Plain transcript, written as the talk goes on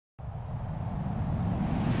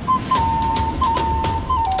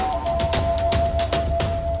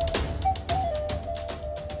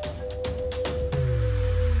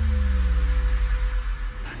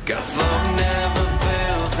God's love never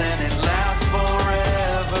fails and it lasts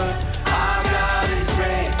forever. Our God is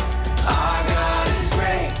great, our God is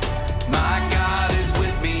great. My God is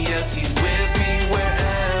with me, yes, He's with me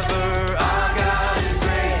wherever. Our God is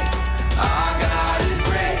great, our God is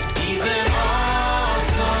great. He's an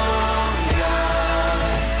awesome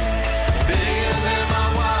God, bigger than my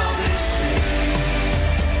wildest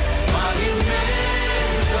dreams.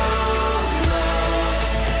 Monumental love,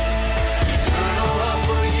 eternal love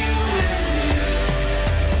for you and me.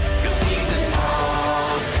 'Cause He's an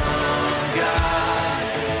awesome God.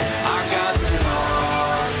 Our God's an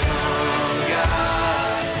awesome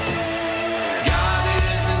God. God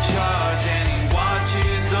is in charge and He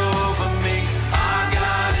watches over me. Our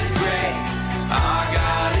God is great, our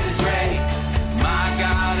God is great. My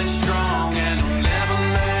God is strong and He'll never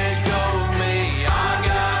let go of me. Our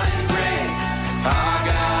God is great, our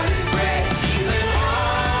God is great. He's an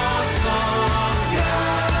awesome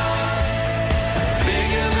God,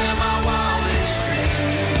 bigger than my wildest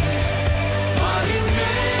dreams.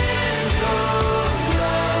 Monumental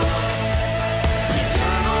love,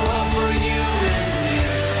 eternal love for you and me.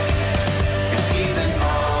 'Cause He's an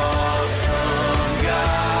awesome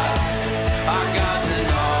God. Our God's an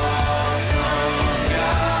awesome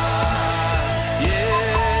God. Yeah.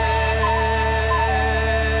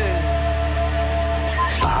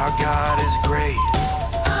 Our God is great.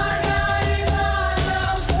 Our God is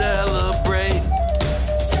awesome. Celebrate.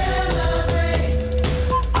 Celebrate.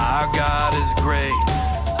 Our God is great.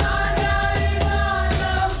 Our God is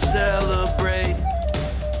awesome. Celebrate.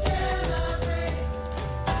 Celebrate.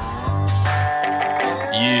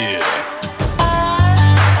 Yeah.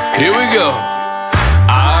 Here we go.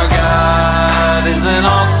 Our God is an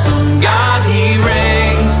awesome God. He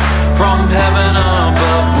reigns from heaven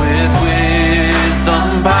above with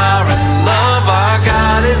wisdom, power, and love. Our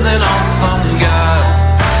God is an awesome God.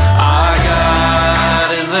 Our God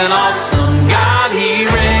is an awesome God. He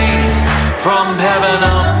reigns from heaven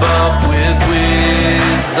above with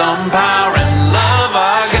wisdom, power, and love.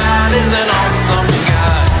 Our God is an awesome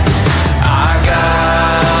God. Our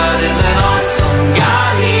God is an awesome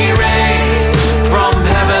God. He reigns from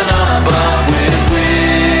heaven above with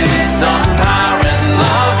wisdom, power, and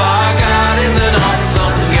love. Our God is an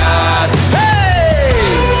awesome God. Hey!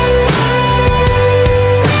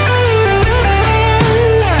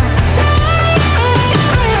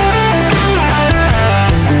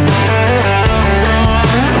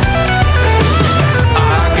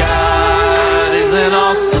 Our God is an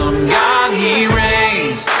awesome God. He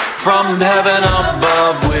reigns from heaven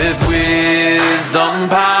above with wisdom,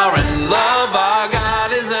 power, and love. Our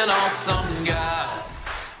God is an awesome God.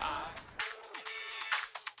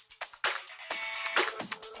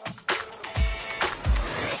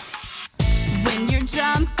 When you're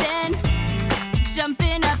jumping,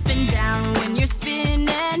 jumping up and down. When you're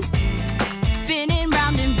spinning, spinning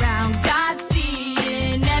round and round. God's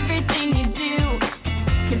seeing everything you do,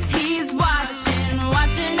 'cause He's watching,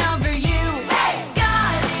 watching over you.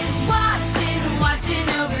 God is watching, watching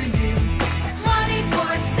over you.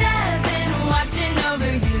 24/7 watching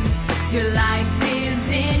over you. Your life is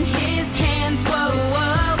in His hands, whoa,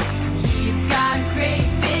 whoa. He's got great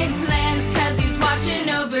big plans, 'cause He's watching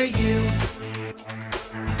over you.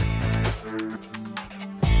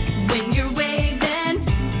 When you're waving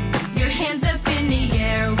your hands up in the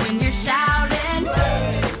air, when you're shouting,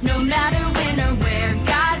 no matter when or where,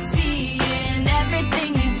 God's seeing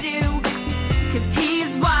everything you do, 'cause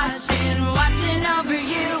He's watching, watching over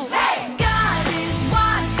you. God is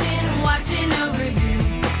watching, watching over you.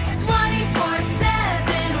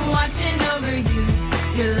 24/7 watching over you.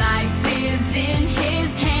 Your life is in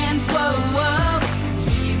His hands, whoa, whoa.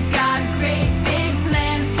 He's got great big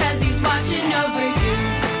plans, 'cause He's watching over you.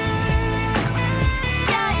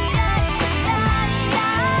 Yeah, yeah, yeah,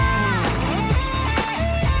 yeah.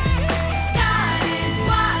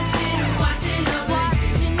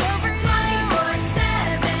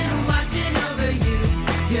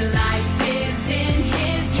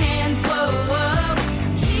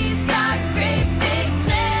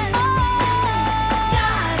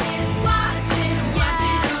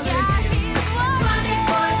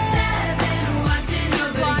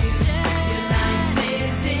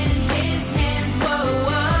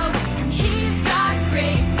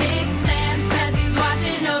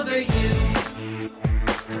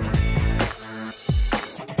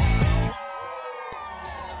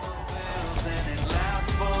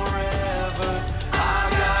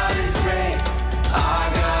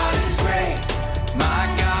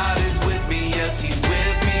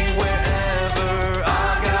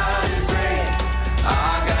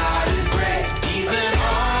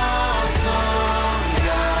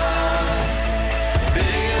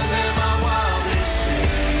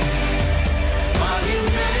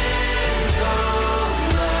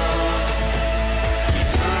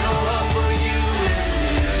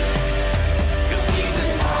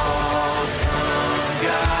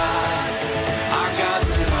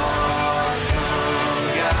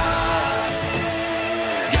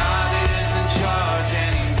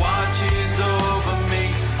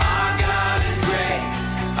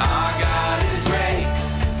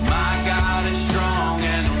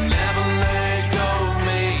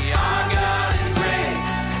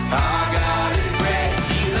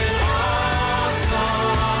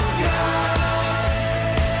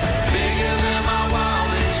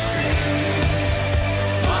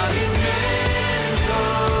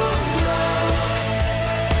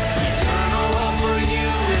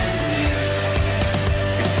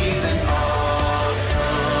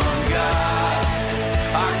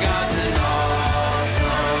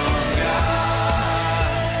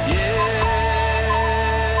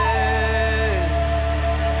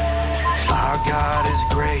 God is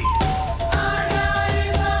great. Our God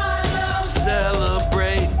is awesome.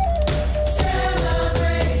 Celebrate.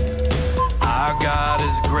 Celebrate. Our God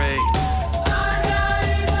is great. Our God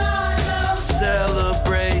is awesome.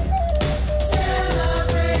 Celebrate.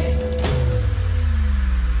 Celebrate.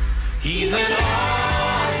 He's an